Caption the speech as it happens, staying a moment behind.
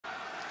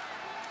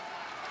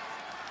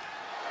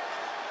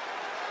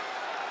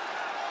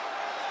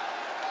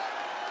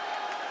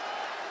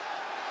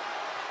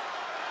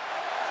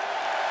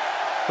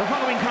The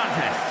following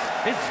contest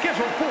is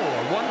scheduled for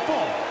one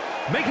fall.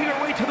 Making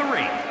her way to the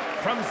ring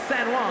from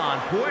San Juan,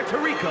 Puerto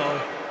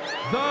Rico,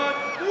 the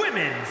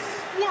Women's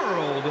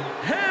World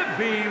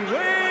Heavyweight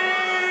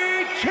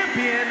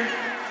Champion.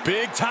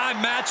 Big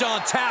time match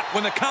on tap.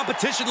 When the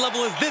competition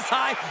level is this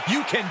high,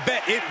 you can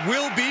bet it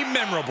will be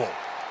memorable.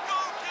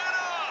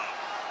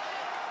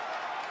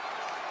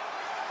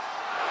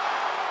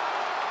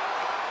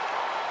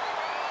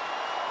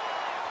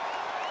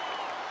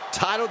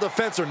 Title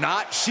defense or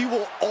not, she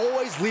will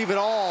always leave it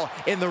all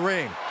in the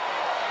ring.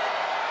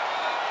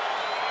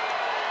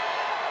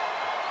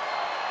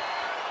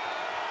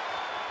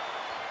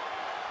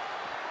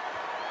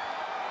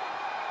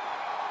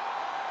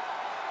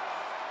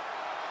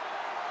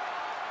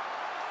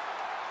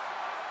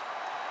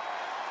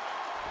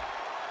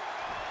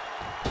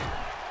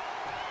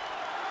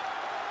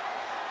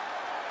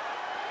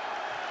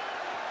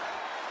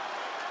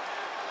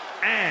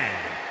 And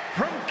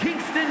from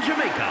Kingston,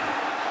 Jamaica,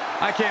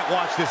 I can't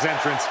watch this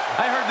entrance.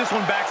 I heard this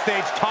one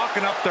backstage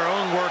talking up their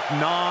own work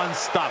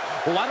non-stop.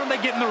 Well, why don't they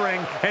get in the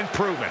ring and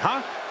prove it,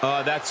 huh?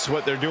 That's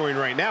what they're doing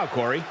right now,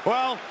 Corey.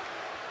 Well,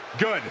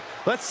 good.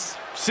 Let's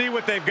see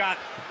what they've got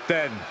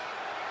then.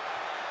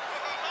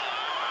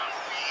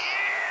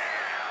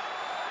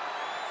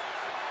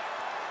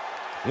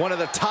 One of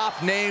the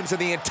top names in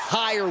the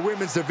entire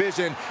women's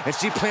division, and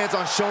she plans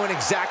on showing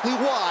exactly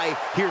why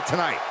here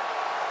tonight.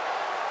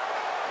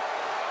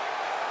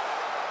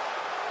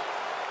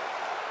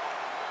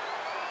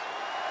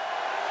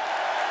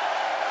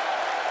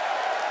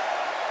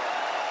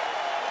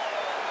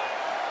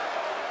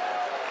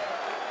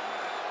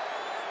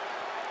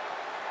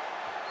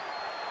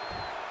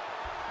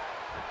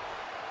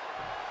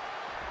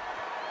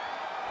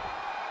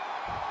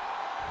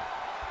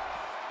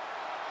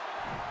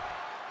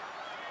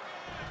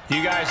 You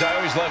guys, I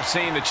always love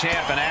seeing the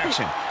champ in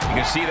action. You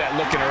can see that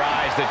look in her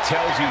eyes that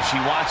tells you she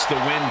wants to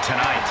win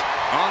tonight.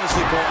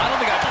 Honestly, Cole, I don't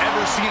think I've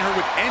ever seen her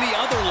with any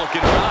other look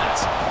in her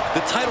eyes. The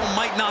title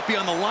might not be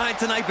on the line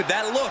tonight, but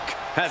that look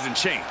hasn't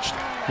changed.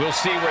 We'll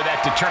see where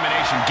that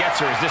determination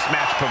gets her as this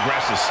match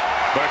progresses.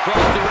 But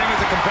across the ring is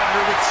a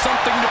competitor with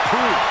something to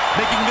prove,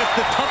 making this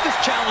the toughest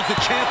challenge the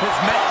champ has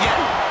met yet.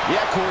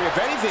 Yeah, Corey, if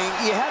anything,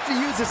 you have to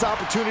use this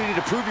opportunity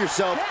to prove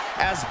yourself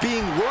as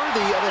being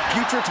worthy of a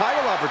future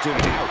title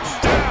opportunity.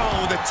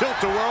 Down with a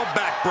tilt-a-whirl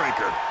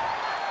backbreaker.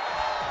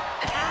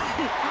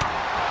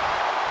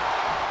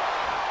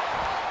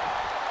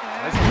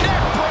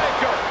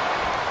 Neckbreaker!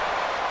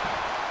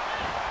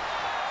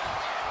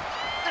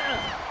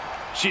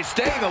 She's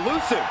staying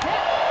elusive.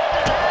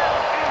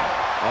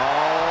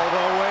 All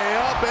the way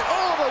up and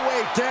all the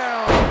way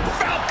down.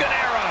 Falcon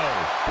Arrow.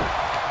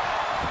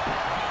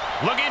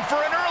 Looking for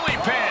an early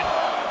pin.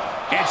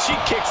 And she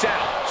kicks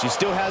out. She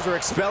still has her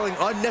expelling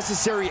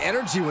unnecessary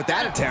energy with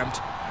that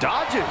attempt.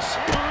 Dodges.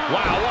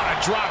 Wow, what a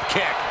drop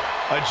kick.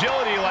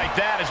 Agility like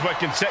that is what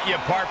can set you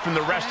apart from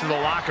the rest of the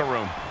locker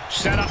room.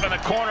 Set up in the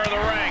corner of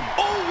the ring.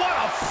 Oh, what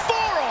a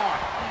forearm!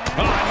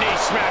 Oh, knee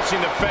smashing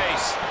the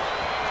face.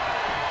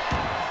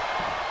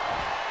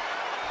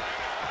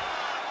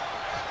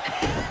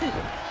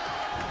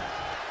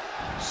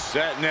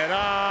 Setting it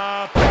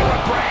up.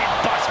 Brain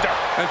buster.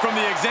 And from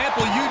the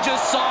example you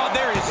just saw,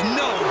 there is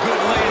no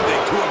good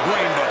landing to a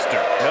brain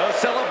buster. No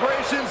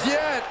celebrations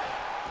yet.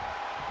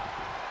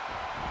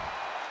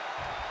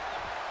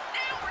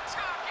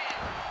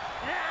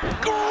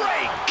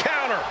 Great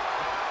counter.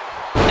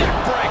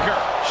 Neckbreaker.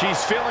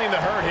 She's feeling the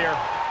hurt here.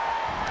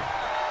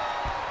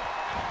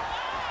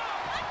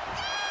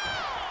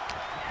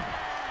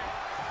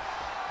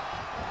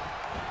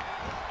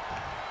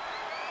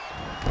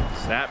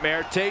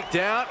 Snapmare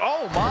takedown.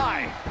 Oh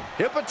my.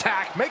 Hip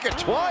attack. Make it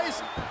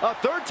twice. A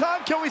third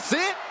time. Can we see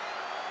it?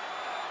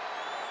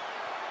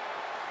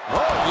 Oh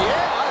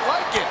yeah, I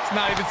like it. It's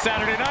not even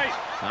Saturday night.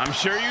 I'm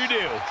sure you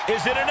do.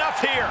 Is it enough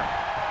here?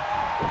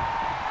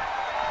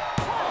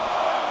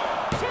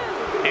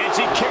 And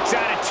she kicks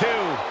out at 2.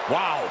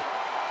 Wow.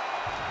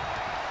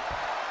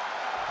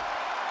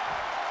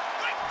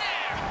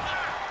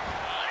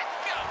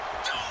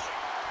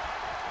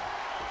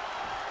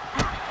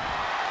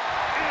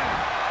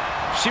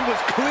 She was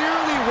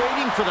clearly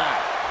waiting for that.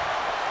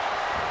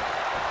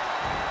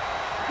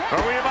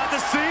 Are we about to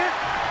see it?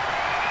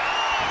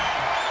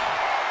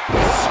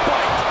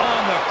 Spiked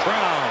on the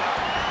crown.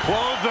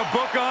 Close the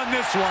book on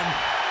this one.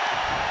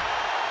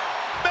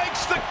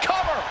 Makes the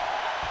cover.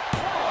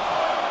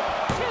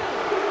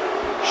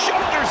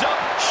 Shoulders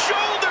up,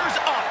 shoulders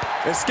up.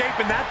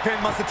 Escaping that pin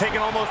must have taken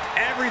almost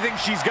everything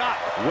she's got.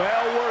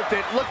 Well worth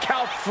it. Look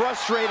how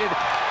frustrated.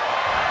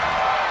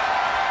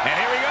 And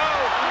here we go.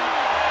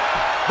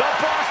 The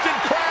Boston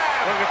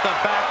Crab. Look at the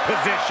back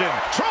position.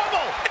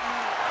 Trouble.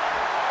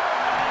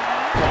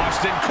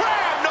 Boston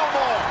Crab, no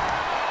more.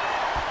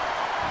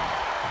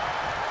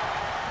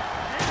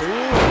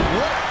 Ooh,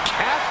 what a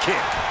calf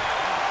kick.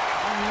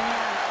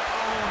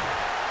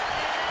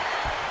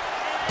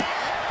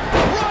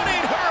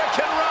 Running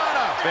Hurricane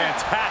Rana.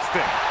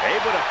 Fantastic.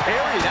 Able to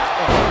parry that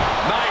one.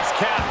 Nice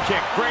calf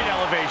kick. Great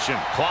elevation.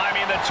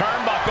 Climbing the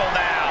turnbuckle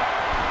now.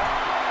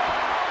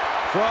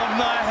 From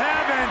the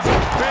heavens,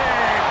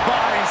 big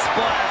body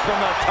splash from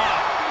the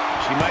top.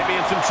 She might be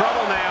in some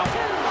trouble now.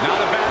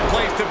 Not a bad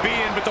place to be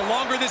in, but the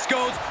longer this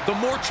goes, the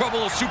more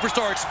trouble a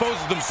superstar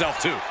exposes themselves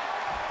to.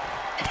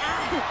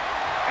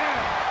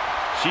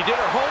 She did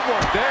her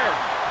homework there.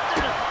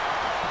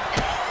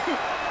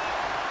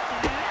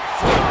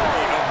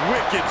 Flurry of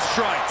wicked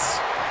strikes.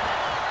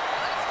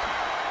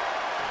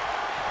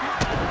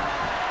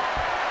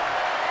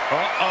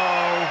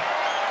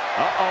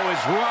 Uh-oh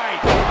is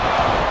right.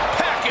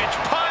 Package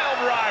pile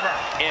driver.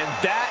 And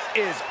that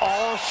is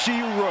all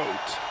she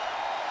wrote.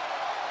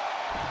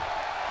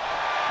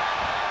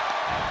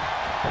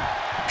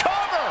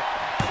 Cover.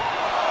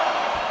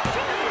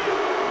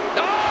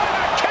 Oh, and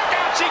a kick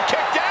out. She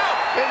kicked out.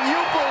 Can you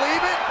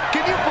believe it?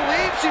 Can you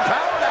believe she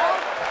powered out?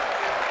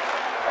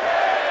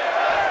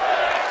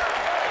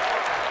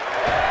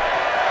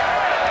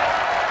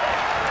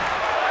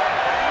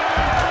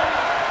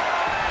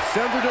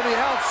 Sends her to the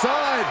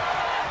outside.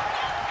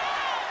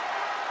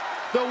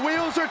 The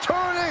wheels are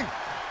turning.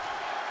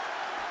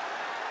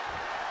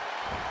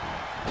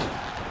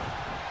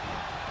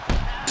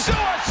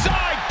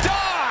 Suicide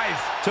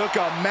dive. Took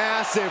a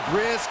massive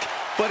risk,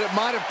 but it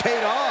might have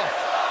paid off.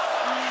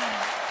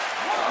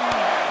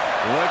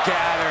 Look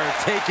at her,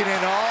 taking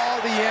in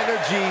all the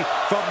energy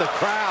from the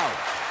crowd.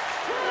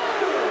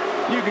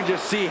 You can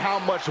just see how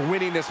much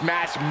winning this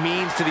match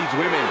means to these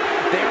women.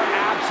 They are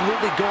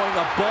absolutely going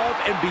above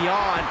and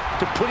beyond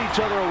to put each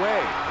other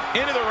away.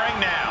 Into the ring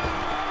now.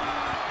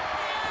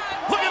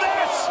 Look at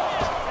this.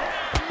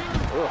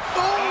 Oh,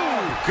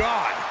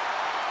 God.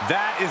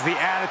 That is the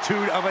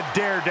attitude of a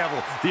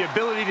daredevil. The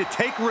ability to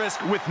take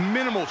risk with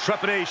minimal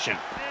trepidation.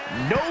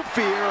 No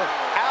fear,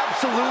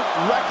 absolute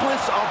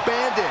reckless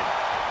abandon.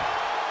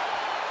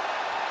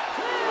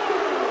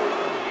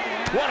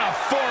 What a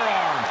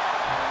forearm.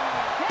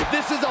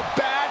 This is a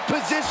bad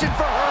position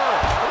for her.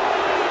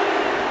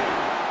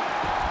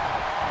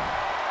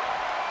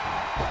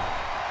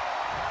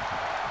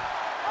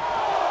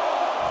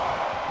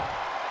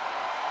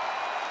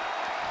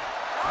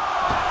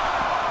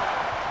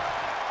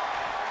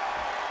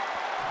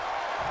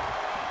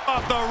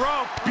 Off the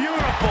rope,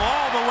 beautiful,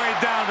 all the way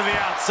down to the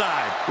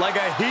outside. Like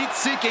a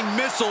heat-seeking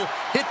missile,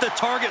 hit the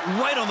target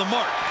right on the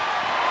mark.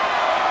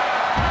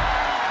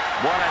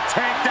 What a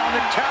takedown,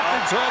 the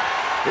captain's hook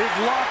is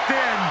locked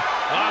in.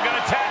 I'm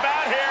gonna tap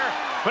out here,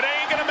 but it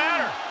ain't gonna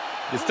matter.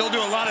 You still do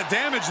a lot of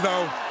damage,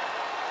 though.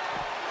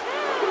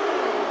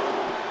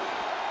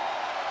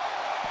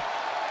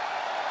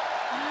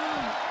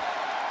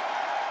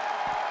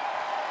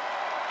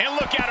 And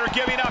look at her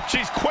giving up.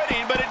 She's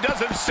quitting, but it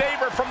doesn't save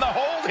her from the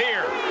hold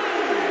here.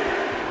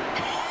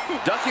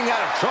 Ducking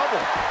out of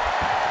trouble.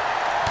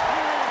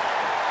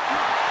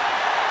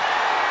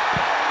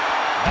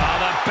 Oh,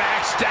 the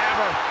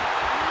backstabber.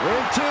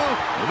 Room two.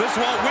 Well, this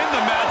won't win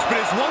the match, but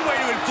it's one way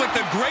to inflict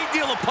a great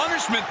deal of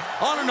punishment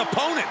on an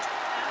opponent.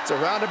 It's a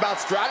roundabout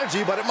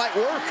strategy, but it might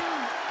work.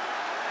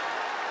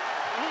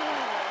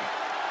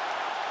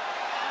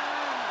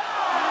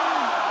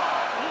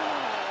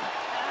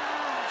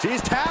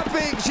 She's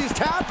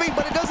tapping,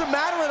 but it doesn't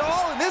matter at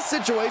all in this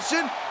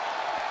situation.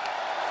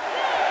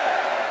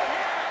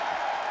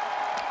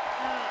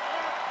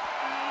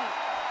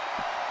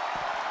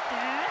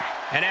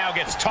 And now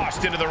gets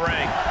tossed into the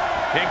ring.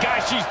 And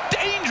guys, she's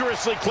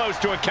dangerously close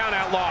to a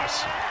count-out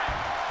loss.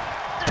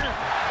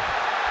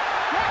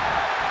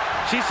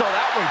 She saw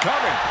that one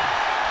coming.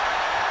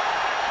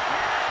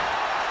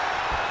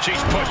 She's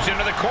pushed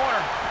into the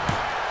corner.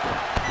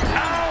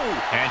 Ow!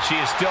 And she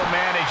is still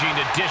managing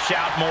to dish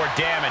out more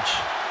damage.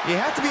 You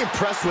have to be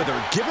impressed with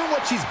her, given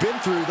what she's been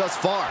through thus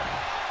far.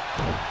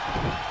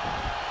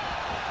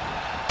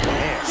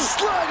 And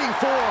sliding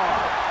forearm.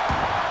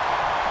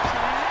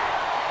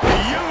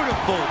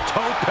 Beautiful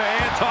tope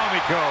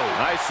atomico.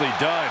 Nicely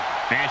done.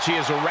 And she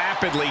is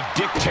rapidly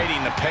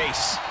dictating the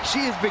pace. She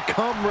has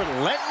become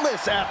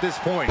relentless at this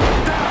point.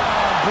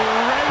 Down,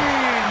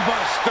 brain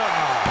buster.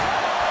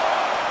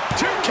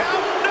 2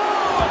 count, no,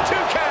 a 2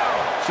 count.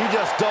 She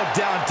just dug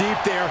down deep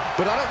there,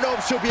 but I don't know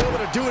if she'll be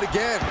able to do it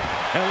again.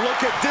 And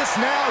look at this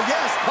now,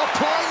 yes,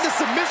 applying the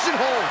submission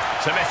hold.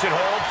 Submission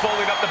hold,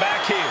 folding up the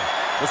back heel.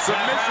 The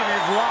submission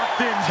is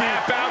locked in deep.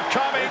 Tap out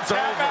coming, It's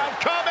tap over. out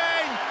coming.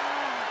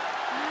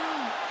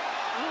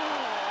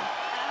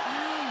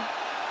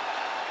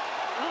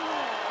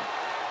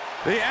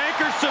 The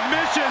anchor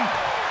submission,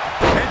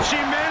 and she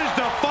managed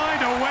to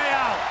find a way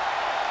out.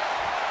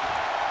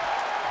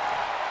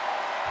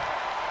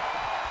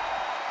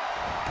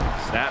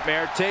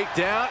 Snapmare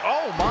takedown.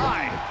 Oh,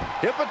 my.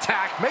 Hip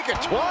attack. Make it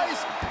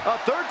twice. A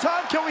third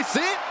time. Can we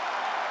see it?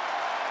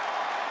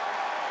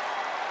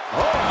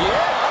 Oh,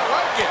 yeah. I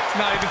like it. It's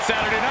not even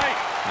Saturday night.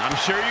 I'm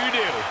sure you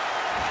do.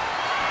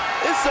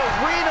 This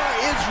arena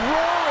is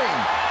roaring.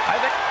 I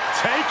think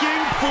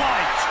Taking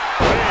flight.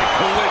 Big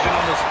collision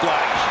on the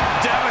splash.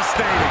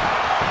 Devastating.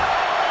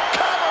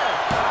 cover.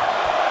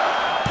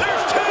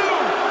 There's 2. 3.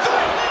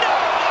 No,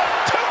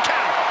 2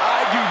 count.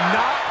 I do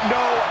not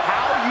know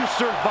how you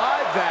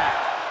survive that.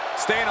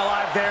 Staying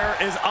alive there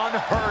is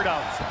unheard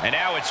of. And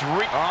now it's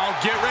Oh,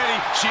 get ready.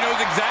 She knows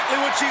exactly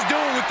what she's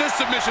doing with this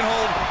submission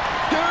hold.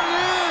 There it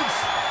is!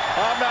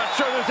 I'm not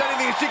sure there's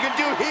anything she can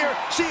do here.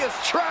 She is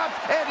trapped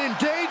and in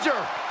danger.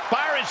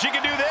 Byron, she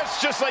can do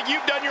this just like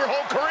you've done your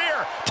whole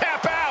career.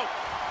 Tap out.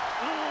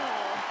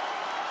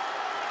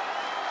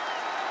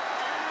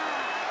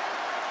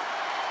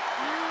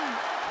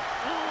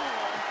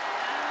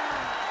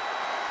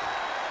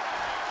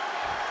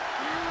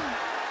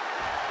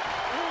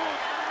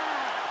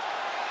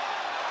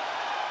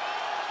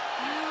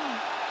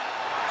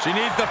 She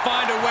needs to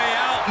find a way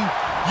out and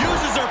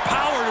uses her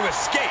power to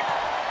escape.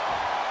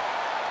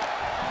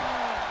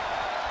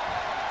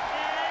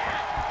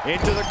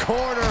 Into the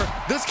corner.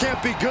 This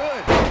can't be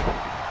good.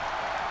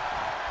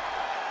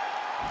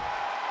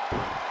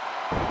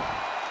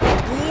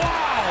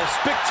 Wow,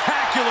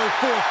 spectacular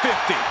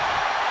 450.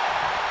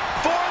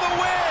 For the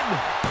win.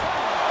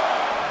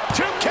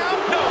 2 count.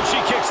 No,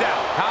 she kicks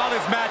out. How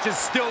this match is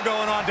still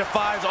going on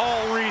defies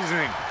all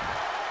reasoning.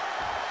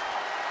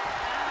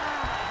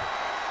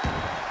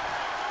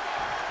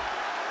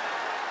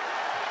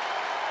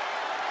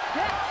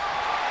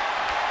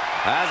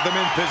 Has them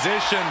in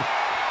position,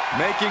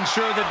 making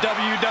sure the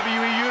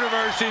WWE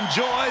Universe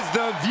enjoys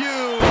the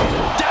view.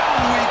 Down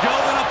we go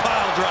in a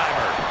pile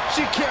driver.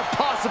 She can't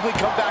possibly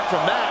come back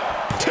from that.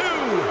 2.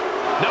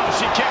 No,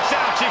 she kicks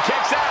out. She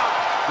kicks out.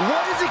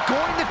 What is it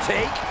going to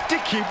take to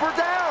keep her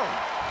down?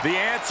 The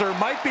answer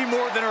might be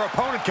more than her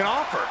opponent can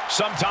offer.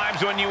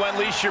 Sometimes when you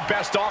unleash your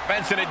best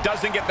offense and it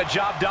doesn't get the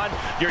job done,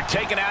 you're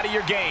taken out of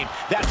your game.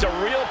 That's a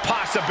real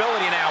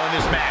possibility now in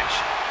this match.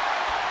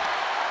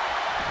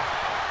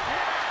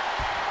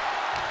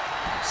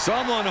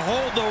 Someone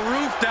hold the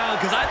roof down,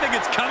 because I think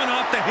it's coming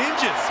off the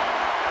hinges.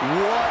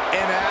 What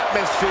an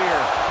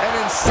atmosphere. An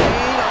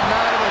insane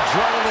amount of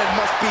adrenaline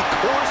must be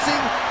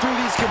coursing through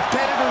these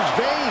competitors'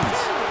 veins.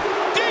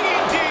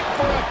 Digging deep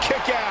for a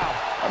kick out.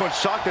 I'm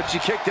shocked that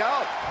she kicked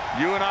out.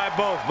 You and I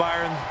both,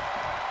 Byron.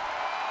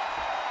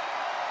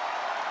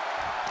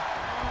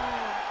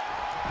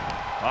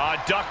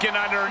 Ducking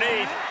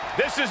underneath.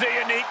 This is a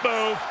unique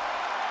move.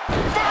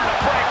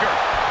 Vertebreaker.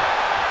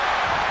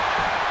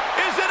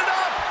 Is it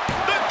enough?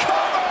 The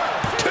cover.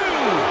 2.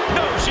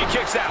 No, she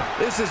kicks out.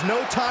 This is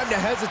no time to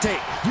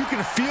hesitate. You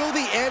can feel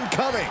the end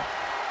coming.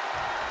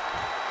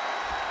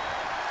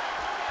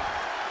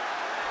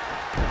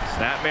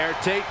 Snapmare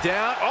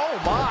takedown. Oh,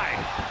 my.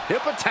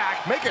 Hip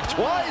attack. Make it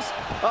twice.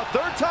 A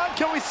third time.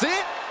 Can we see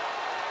it?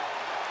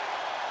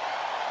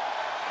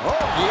 Oh,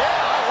 yeah.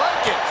 I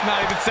like it. It's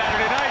not even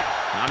Saturday night.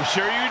 I'm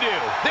sure you do.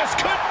 This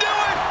could do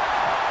it.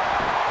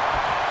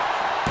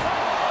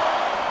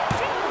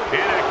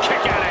 And a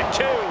kick out at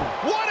 2.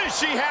 What does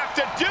she have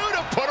to do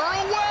to put her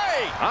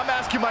away? I'm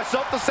asking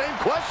myself the same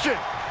question.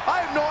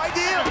 I have no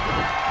idea.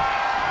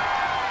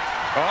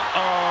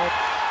 Uh-oh.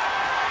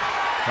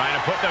 Trying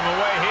to put them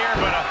away here,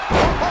 but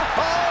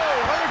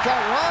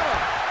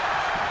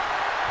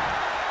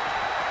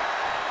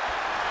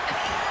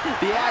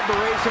The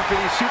admiration for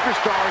these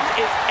superstars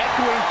is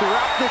echoing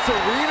throughout this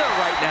arena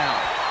right now.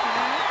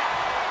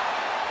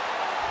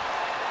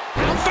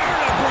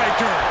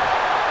 Vertebreaker.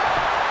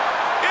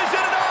 Is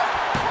it enough?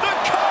 The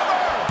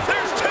cover.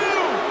 There's 2.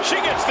 She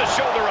gets the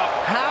shoulder up.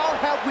 How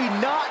have we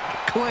not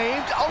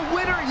claimed a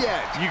winner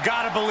yet? You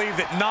gotta believe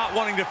that not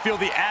wanting to feel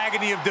the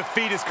agony of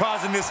defeat is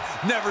causing this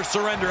never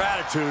surrender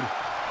attitude.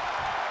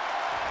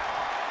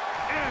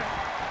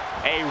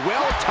 A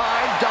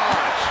well-timed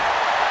dodge.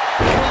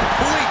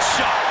 Complete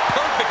shot,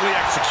 perfectly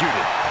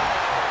executed.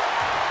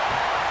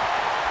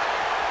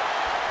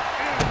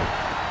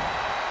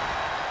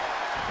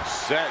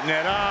 Setting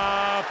it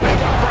up.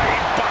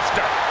 Brain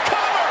buster.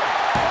 Cover.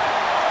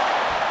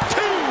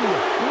 2.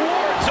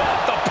 Wards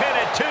off the pin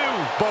at 2.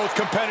 Both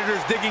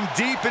competitors digging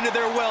deep into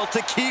their well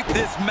to keep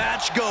this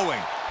match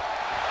going.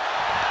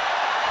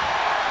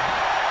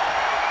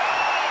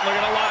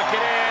 Looking to lock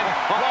it in.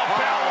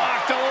 Lapel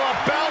lock. The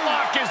lapel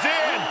lock is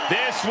in.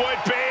 This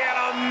would be an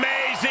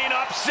amazing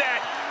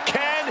upset.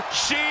 Can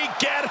she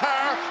get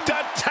her to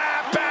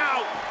tap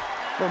out?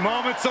 We're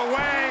moments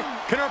away.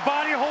 Can her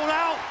body hold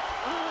out?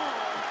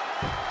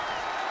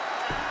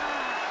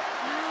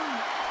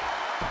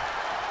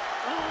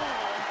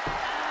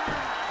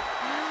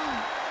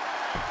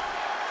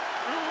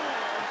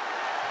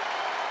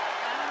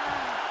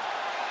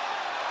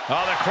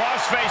 Oh, the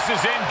crossface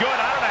is in good.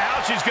 I don't know how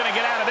she's going to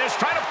get out of this.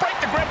 Trying to break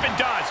the grip and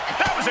does.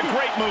 That was a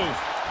great move.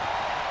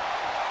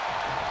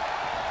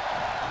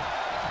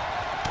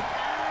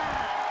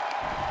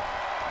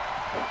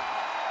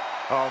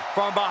 Oh,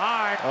 from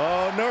behind.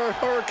 Oh, no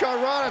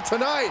Hurricane Rana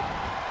tonight.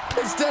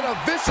 Instead of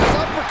vicious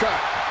uppercut.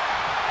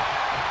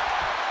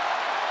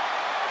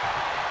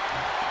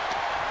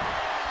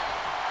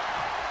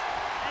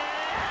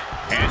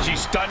 And she's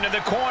stunned in the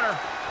corner.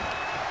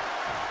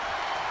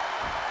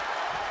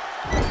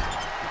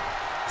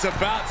 It's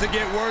about to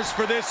get worse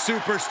for this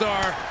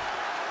superstar.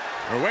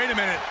 Or wait a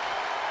minute.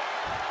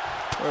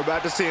 We're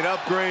about to see an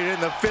upgrade in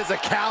the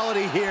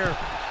physicality here.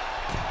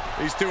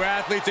 These two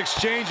athletes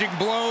exchanging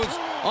blows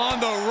on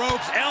the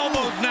ropes.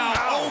 Elbows now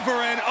over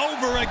and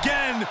over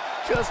again.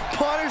 Just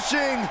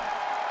punishing.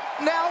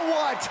 Now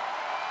what?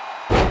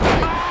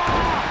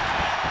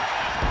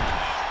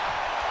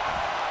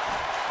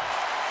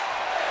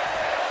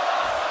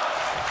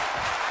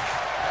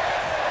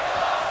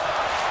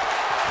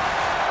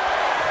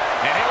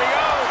 And here we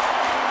go.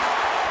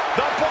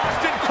 The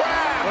Boston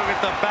Crab. Look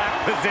at the back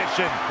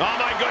position. Oh,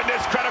 my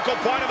goodness. Critical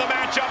point of the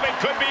matchup. It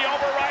could be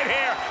over right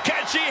here.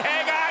 Can she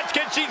hang on?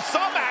 Can she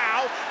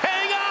somehow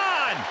hang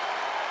on?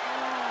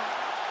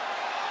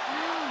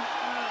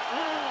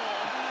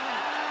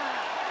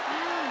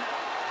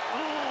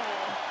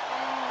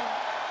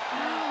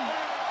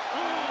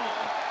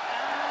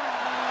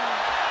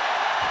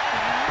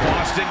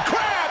 Boston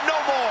Crab, no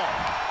more.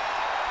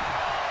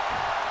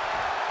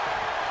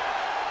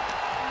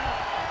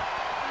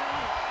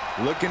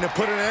 Looking to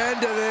put an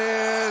end to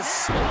this.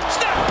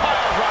 Snap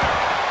pile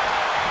driver.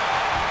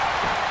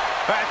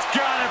 That's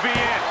gotta be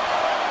it.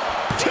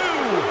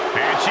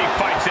 And she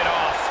fights it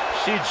off.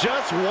 She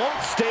just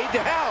won't stay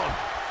down.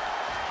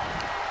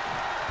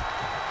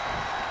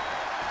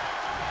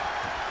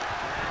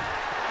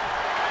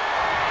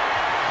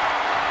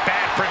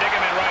 Bad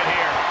predicament right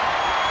here.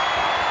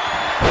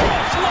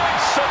 Cross-leg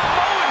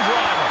Samoan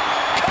driver.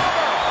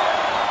 Cover.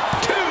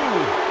 2.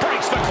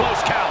 Breaks the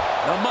close count.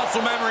 The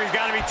muscle memory's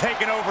got to be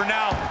taken over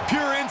now.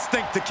 Pure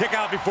instinct to kick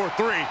out before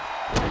 3. Oh,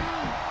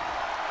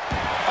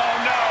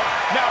 no.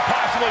 Now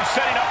possibly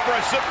setting up for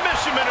a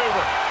submission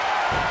maneuver.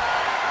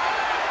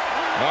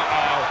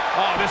 Uh-oh.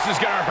 Oh, this is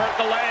going to hurt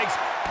the legs.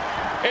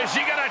 Is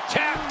she going to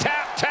tap,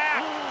 tap,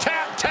 tap,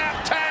 tap,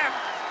 tap, tap?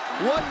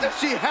 What does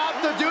she have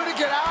to do to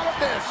get out of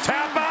this?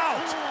 Tap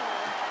out.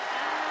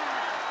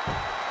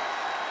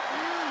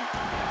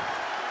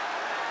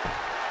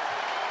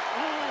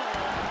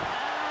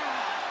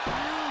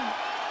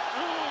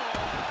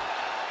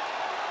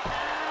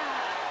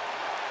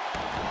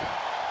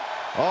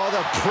 Oh,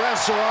 the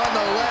pressure on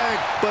the leg,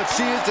 but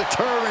she is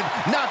determined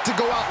not to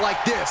go out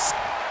like this.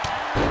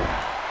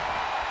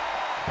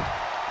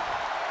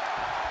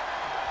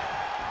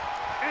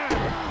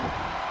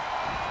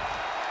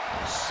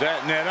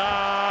 Setting it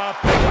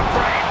up.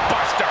 Brain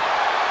buster.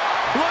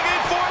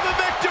 Looking for the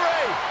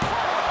victory.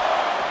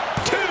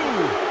 2.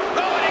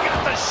 Oh, and he got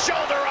the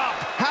shoulder up.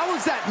 How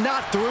is that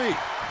not 3?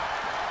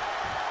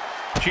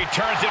 She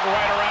turns it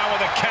right around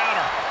with a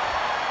counter.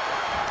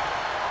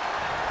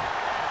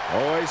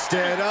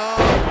 Hoisted up.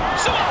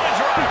 Samoan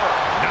driver.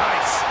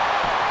 Nice.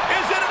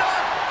 Is it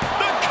enough?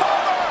 The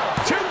cover.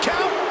 2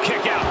 count.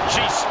 Kick out.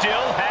 She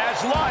still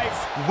has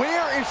life.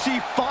 Where is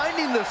she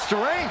finding the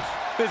strength?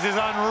 This is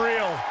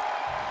unreal.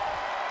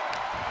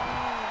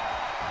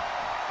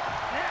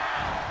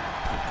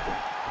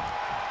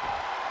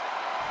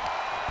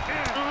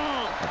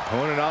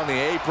 Opponent on the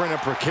apron, a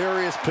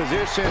precarious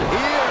position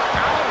here.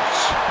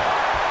 Ouch!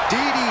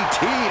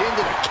 DDT'd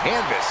into the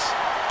canvas.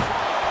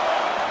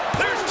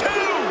 There's 2.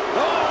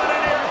 Oh, and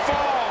an air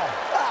fall.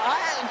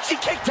 She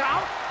kicked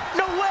out?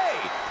 No way!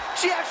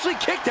 She actually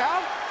kicked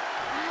out?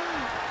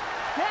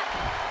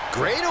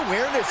 Great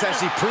awareness as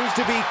she proves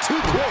to be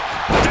too quick.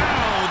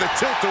 Down with a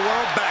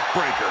tilt-a-whirl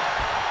backbreaker.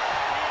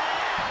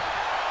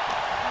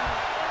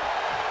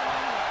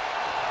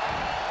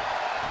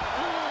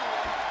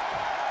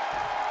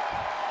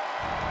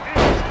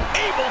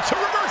 Able to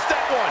reverse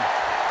that one.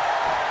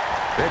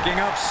 Picking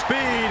up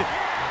speed.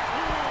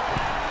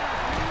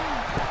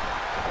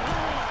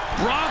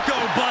 Bronco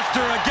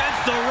Buster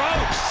against the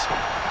ropes.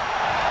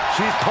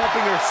 She's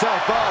pumping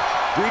herself up,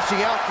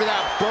 reaching out for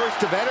that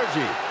burst of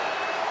energy.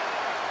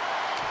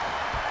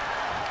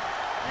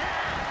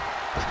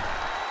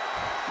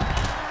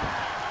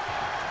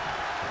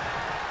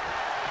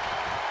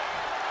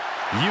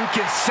 You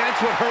can sense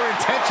what her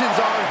intentions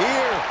are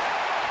here.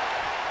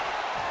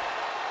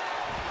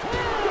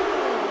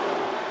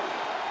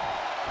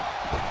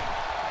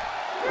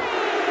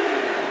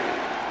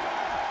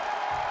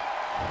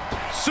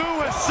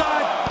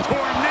 Suicide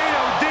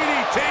tornado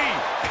DDT.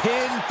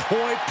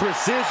 Pinpoint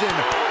precision,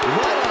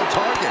 right on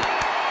target.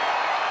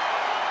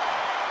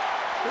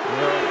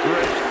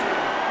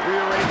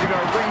 Rearranging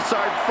our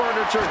ringside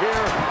furniture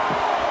here.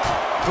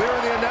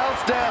 Clearing the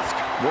announce desk.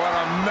 What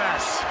a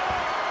mess.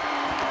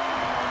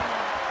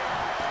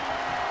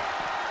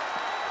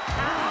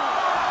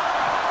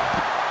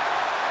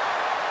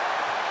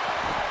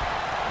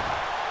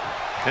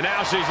 And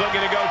now she's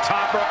looking to go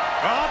top rope.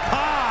 Up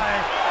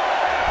high.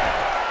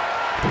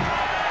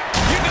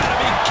 You gotta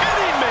be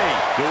kidding me.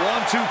 The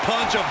 1-2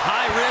 punch of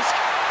high risk,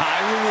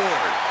 high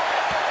reward.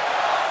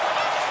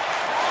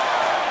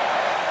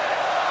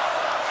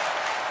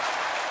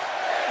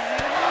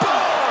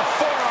 Boom!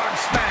 Forearm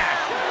smack.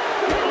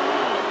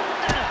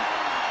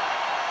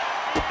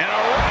 And a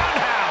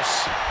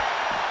roundhouse.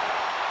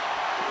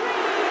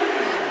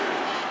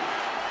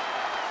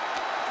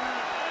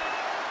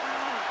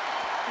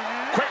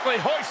 Quickly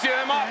hoisting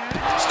him up.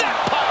 Snap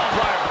pile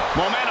driver.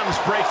 Momentum's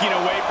breaking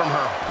away from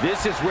her.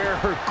 This is where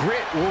her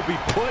grit will be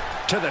put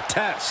to the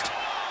test.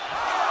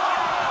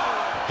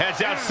 Heads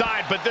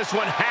outside, but this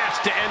one has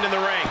to end in the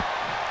ring.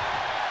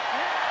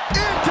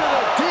 Into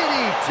the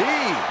DDT.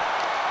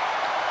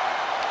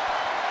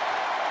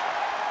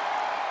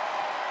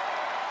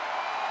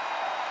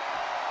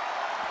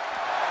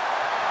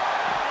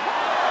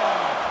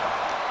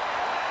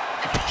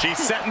 She's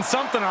setting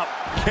something up.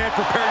 Can't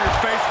prepare your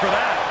face for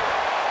that.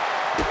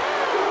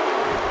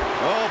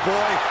 Oh,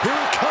 boy. Here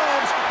it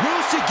comes.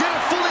 Will she get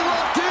it fully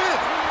locked in?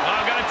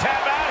 I'm going to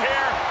tap out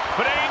here,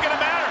 but it ain't going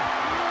to matter.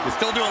 You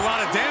still do a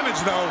lot of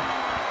damage, though.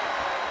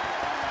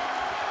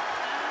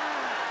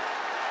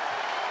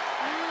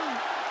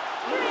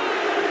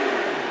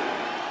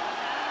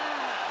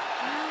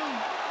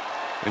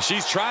 And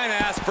she's trying to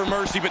ask for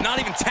mercy, but not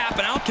even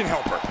tapping out can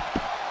help her.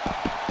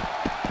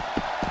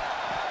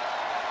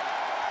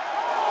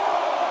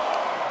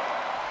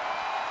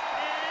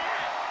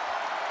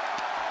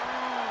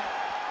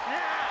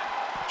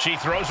 She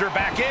throws her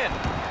back in.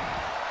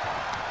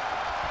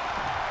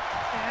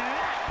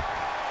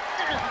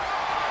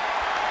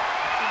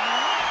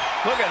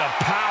 Look at the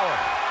power.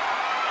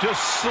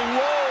 Just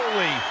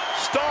slowly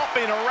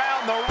stomping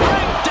around the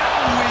ring.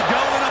 Down we go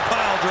in a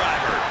pile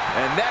driver.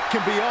 And that can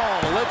be all.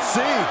 Let's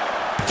see.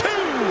 2.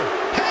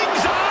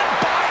 Hangs on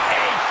by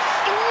a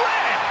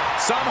thread.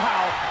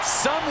 Somehow,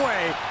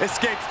 someway,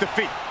 escapes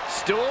defeat.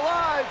 Still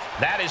alive.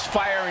 That is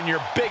firing your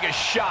biggest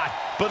shot,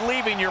 but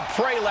leaving your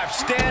prey left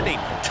standing.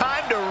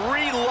 Time to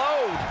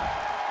reload.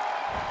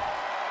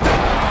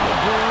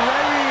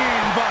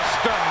 Brain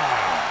buster.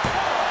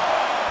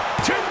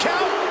 2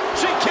 count.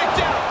 She kicked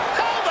out.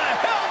 How the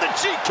hell did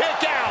she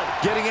kick out?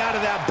 Getting out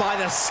of that by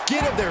the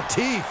skin of their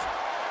teeth.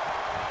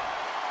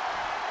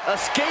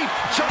 Escape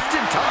just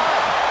in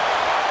time.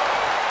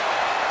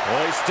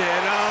 Hoist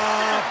it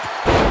up.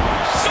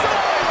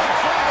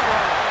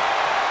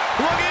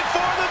 Looking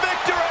for the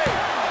victory.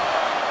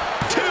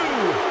 2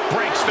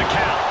 breaks the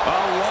count. A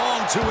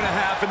long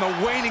 2.5 in the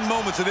waning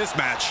moments of this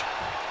match.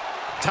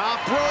 Top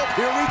rope,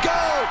 here we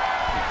go.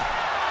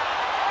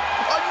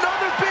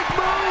 Another big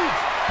move.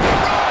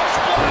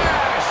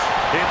 Splash.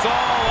 It's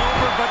all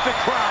over but the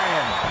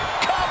crying.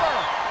 Cover.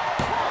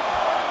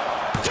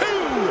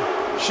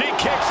 2. She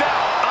kicks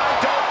out. I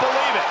don't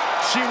believe it.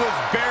 She was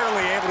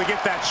barely able to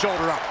get that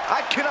shoulder up.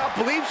 I cannot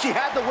believe she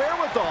had the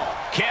wherewithal.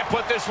 Can't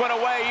put this one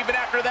away even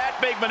after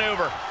that big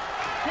maneuver.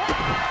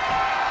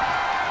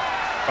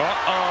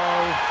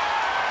 Uh-oh.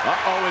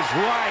 Uh-oh is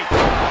right.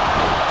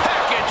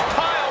 Package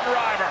pile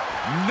driver.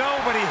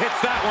 Nobody hits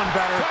that one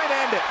better. Try and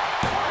end it.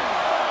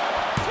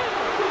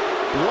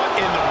 What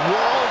in the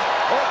world?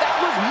 Oh, that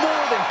was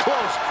more than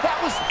close. That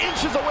was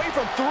inches away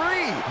from 3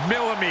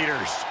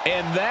 millimeters.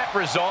 And that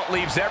result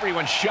leaves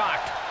everyone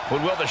shocked.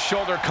 But will the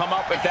shoulder come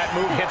up if that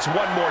move hits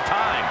one more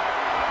time?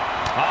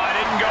 Oh, it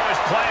didn't go as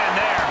planned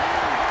there.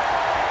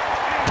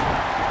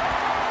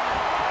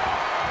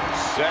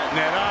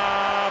 Setting it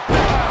up.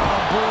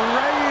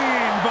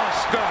 Brain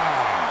buster.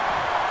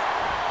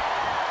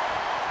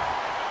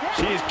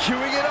 She's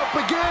queuing it up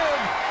again.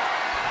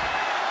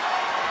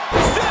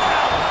 Sit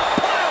out.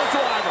 Pile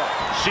driver.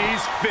 She's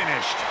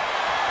finished.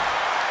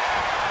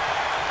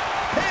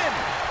 Pin.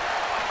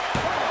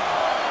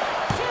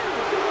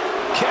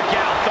 Kick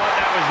out. Thought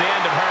that was the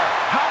end of her.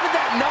 How did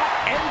that not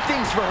end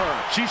things for her?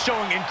 She's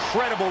showing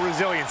incredible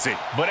resiliency.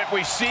 But if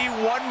we see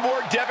one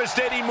more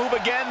devastating move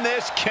again,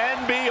 this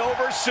can be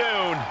over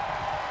soon.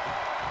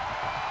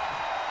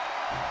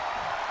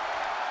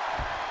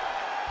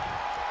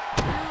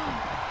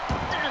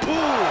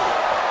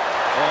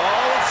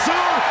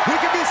 We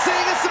could be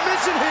seeing a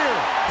submission here.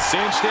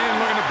 Cinched in,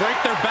 looking to break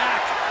their back.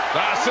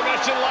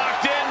 Submission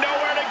locked in,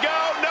 nowhere to go,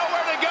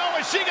 nowhere to go.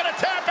 Is she gonna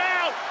tap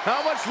out?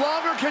 How much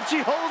longer can she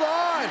hold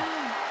on?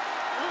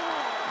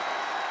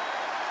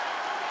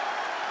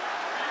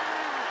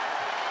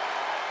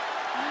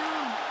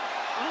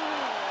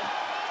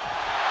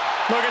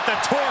 Look at the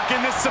torque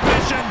in this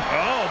submission.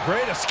 Oh,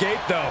 great escape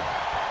though.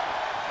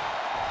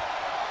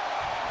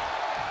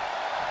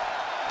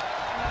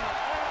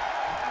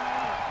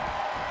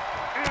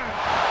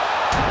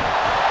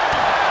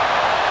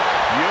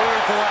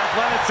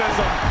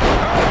 Athleticism.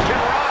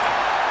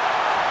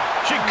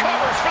 She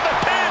covers for the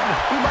pin.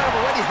 We might have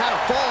already had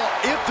a fall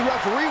if the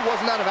referee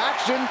wasn't out of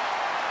action.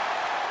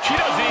 She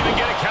doesn't even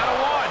get a count of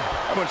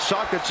 1. I'm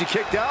shocked that she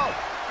kicked out.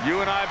 You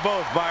and I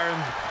both,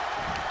 Byron.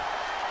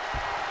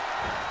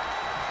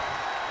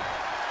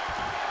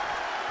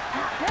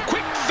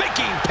 Quick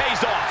thinking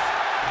pays off.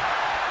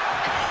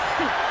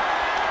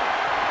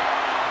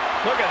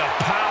 Look at the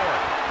power.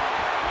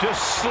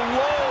 Just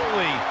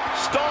slowly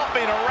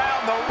stomping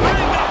around the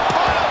ring. The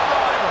pile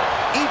driver.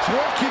 Each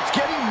one keeps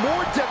getting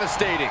more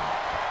devastating.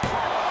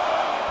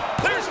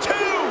 There's 2.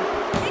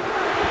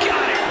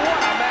 Got it.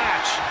 What a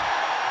match.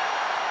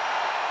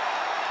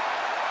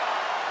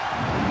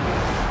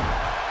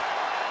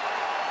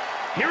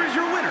 Here is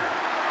your winner.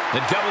 The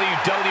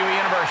WWE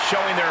Universe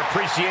showing their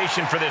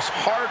appreciation for this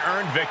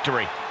hard-earned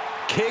victory.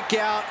 Kick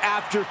out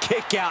after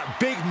kick out,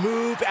 big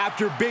move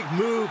after big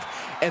move.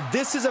 And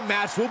this is a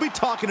match we'll be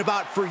talking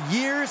about for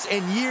years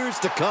and years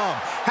to come.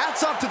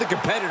 Hats off to the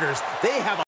competitors. They have